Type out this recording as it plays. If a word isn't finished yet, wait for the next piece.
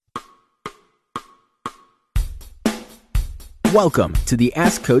Welcome to the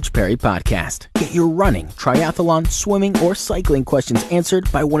Ask Coach Perry podcast. Get your running, triathlon, swimming, or cycling questions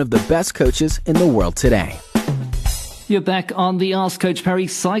answered by one of the best coaches in the world today. You're back on the Ask Coach Perry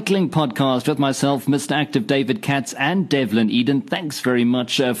Cycling Podcast with myself, Mr. Active David Katz, and Devlin Eden. Thanks very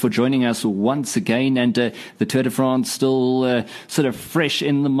much for joining us once again. And the Tour de France still sort of fresh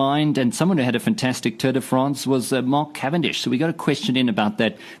in the mind. And someone who had a fantastic Tour de France was Mark Cavendish. So we got a question in about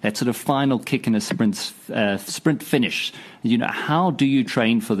that sort of final kick in a sprint finish. You know, how do you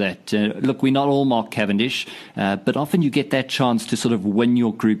train for that? Look, we're not all Mark Cavendish, but often you get that chance to sort of win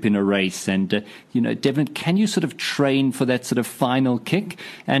your group in a race. And, Devlin, can you sort of train for that sort of final kick?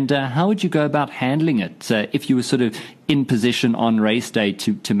 And how would you go about handling it if you were sort of in position on race day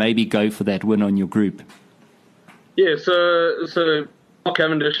to maybe go for that win on your group? Yeah, so Mark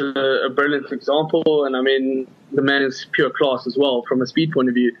Cavendish is a brilliant example. And, I mean, the man is pure class as well from a speed point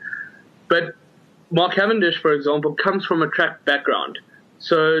of view. But Mark Cavendish, for example, comes from a track background.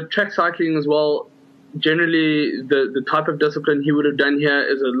 So track cycling as well, generally the type of discipline he would have done here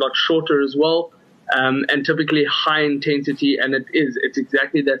is a lot shorter as well, and typically high intensity, and it's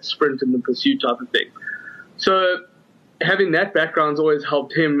exactly that sprint and the pursuit type of thing. So having that background's always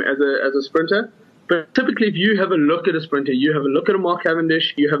helped him as a sprinter. But typically if you have a look at a sprinter, you have a look at a Mark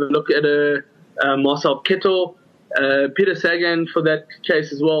Cavendish, you have a look at a Marcel Kittel, Peter Sagan for that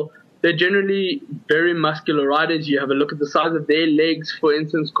case as well. They're generally very muscular riders. You have a look at the size of their legs, for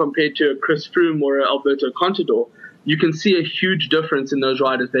instance, compared to a Chris Froome or an Alberto Contador. You can see a huge difference in those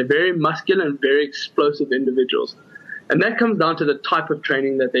riders. They're very muscular and very explosive individuals. And that comes down to the type of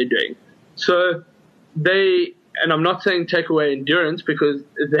training that they're doing. So and I'm not saying take away endurance because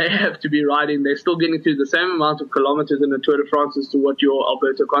they have to be riding. They're still getting through the same amount of kilometers in the Tour de France as to what your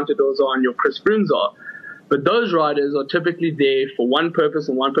Alberto Contadors are and your Chris Froomes are. But those riders are typically there for one purpose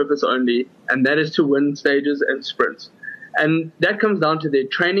and one purpose only, and that is to win stages and sprints. And that comes down to their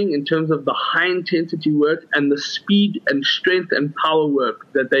training in terms of the high-intensity work and the speed and strength and power work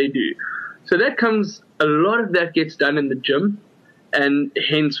that they do. So a lot of that gets done in the gym, and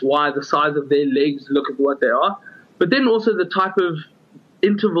hence why the size of their legs look at what they are. But then also the type of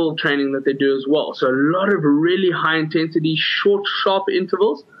interval training that they do as well. So a lot of really high-intensity, short, sharp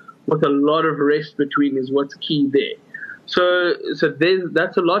intervals, with a lot of rest between is what's key there. So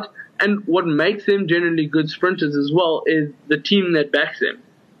that's a lot. And what makes them generally good sprinters as well is the team that backs them.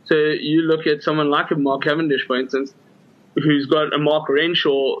 So you look at someone like a Mark Cavendish, for instance, who's got a Mark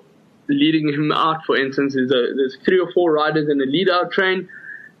Renshaw leading him out, for instance. There's 3 or 4 riders in a lead-out train,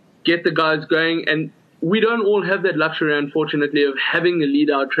 get the guys going. And we don't all have that luxury, unfortunately, of having a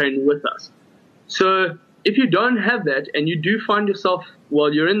lead-out train with us. So if you don't have that and you do find yourself,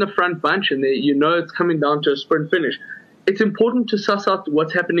 while you're in the front bunch and it's coming down to a sprint finish, it's important to suss out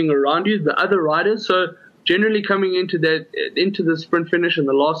what's happening around you, the other riders. So generally coming into the sprint finish in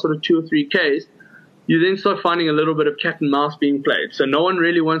the last sort of 2 or 3 Ks, you then start finding a little bit of cat and mouse being played. So no one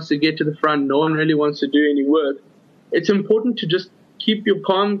really wants to get to the front. No one really wants to do any work. It's important to just keep your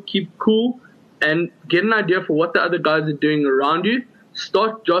calm, keep cool, and get an idea for what the other guys are doing around you.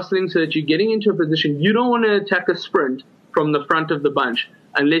 Start jostling so that you're getting into a position. You don't want to attack a sprint from the front of the bunch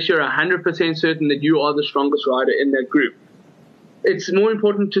unless you're 100% certain that you are the strongest rider in that group. It's more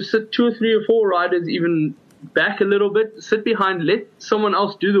important to sit 2 or 3 or 4 riders even back a little bit, sit behind, let someone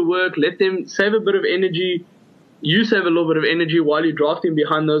else do the work, let them save a bit of energy. You save a little bit of energy while you're drafting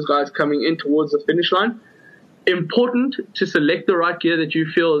behind those guys coming in towards the finish line. Important to select the right gear that you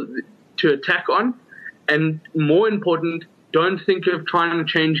feel to attack on. And more important, don't think of trying to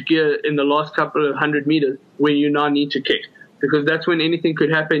change gear in the last couple of 100 meters when you now need to kick, because that's when anything could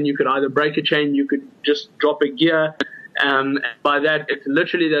happen. You could either break a chain, you could just drop a gear. By that, it's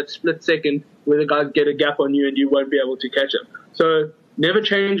literally that split second where the guys get a gap on you and you won't be able to catch them. So never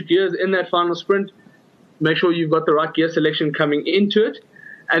change gears in that final sprint. Make sure you've got the right gear selection coming into it,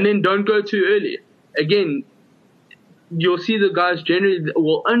 and then don't go too early. Again, you'll see the guys generally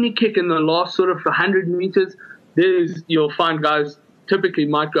will only kick in the last sort of 100 meters. You'll find guys typically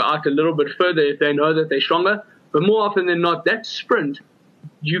might go out a little bit further if they know that they're stronger. But more often than not, that sprint,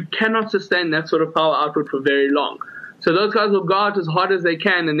 you cannot sustain that sort of power output for very long. So those guys will go out as hard as they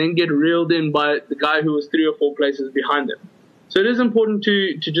can and then get reeled in by the guy who was 3 or 4 places behind them. So it is important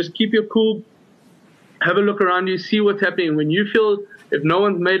to just keep your cool, have a look around you, see what's happening. When you feel, if no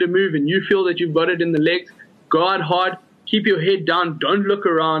one's made a move and you feel that you've got it in the legs, go out hard, keep your head down, don't look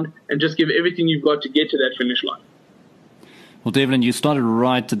around, and just give everything you've got to get to that finish line. Well, Devlin, you started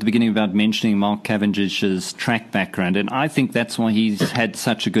right at the beginning about mentioning Mark Cavendish's track background, and I think that's why he's had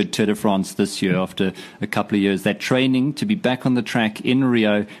such a good Tour de France this year after a couple of years. That training to be back on the track in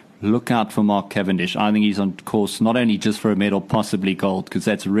Rio, look out for Mark Cavendish. I think he's on course not only just for a medal, possibly gold, because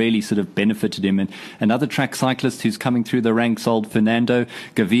that's really sort of benefited him. And another track cyclist who's coming through the ranks, old Fernando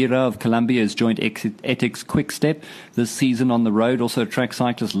Gavira of Colombia, has joined Ethics Quick-Step this season on the road. Also a track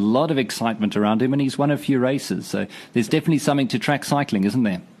cyclist, a lot of excitement around him, and he's won a few races. So there's definitely something to track cycling, isn't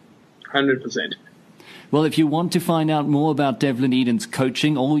there? 100%. Well, if you want to find out more about Devlin Eden's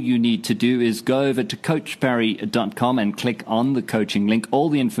coaching, all you need to do is go over to coachparry.com and click on the coaching link. All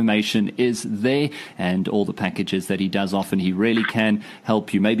the information is there and all the packages that he does offer. He really can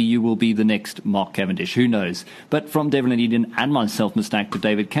help you. Maybe you will be the next Mark Cavendish. Who knows? But from Devlin Eden and myself, Mr. Active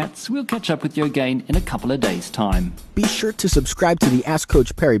David Katz, we'll catch up with you again in a couple of days' time. Be sure to subscribe to the Ask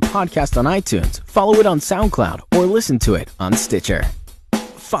Coach Perry podcast on iTunes, follow it on SoundCloud, or listen to it on Stitcher.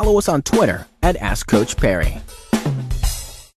 Follow us on Twitter at Ask Coach Perry.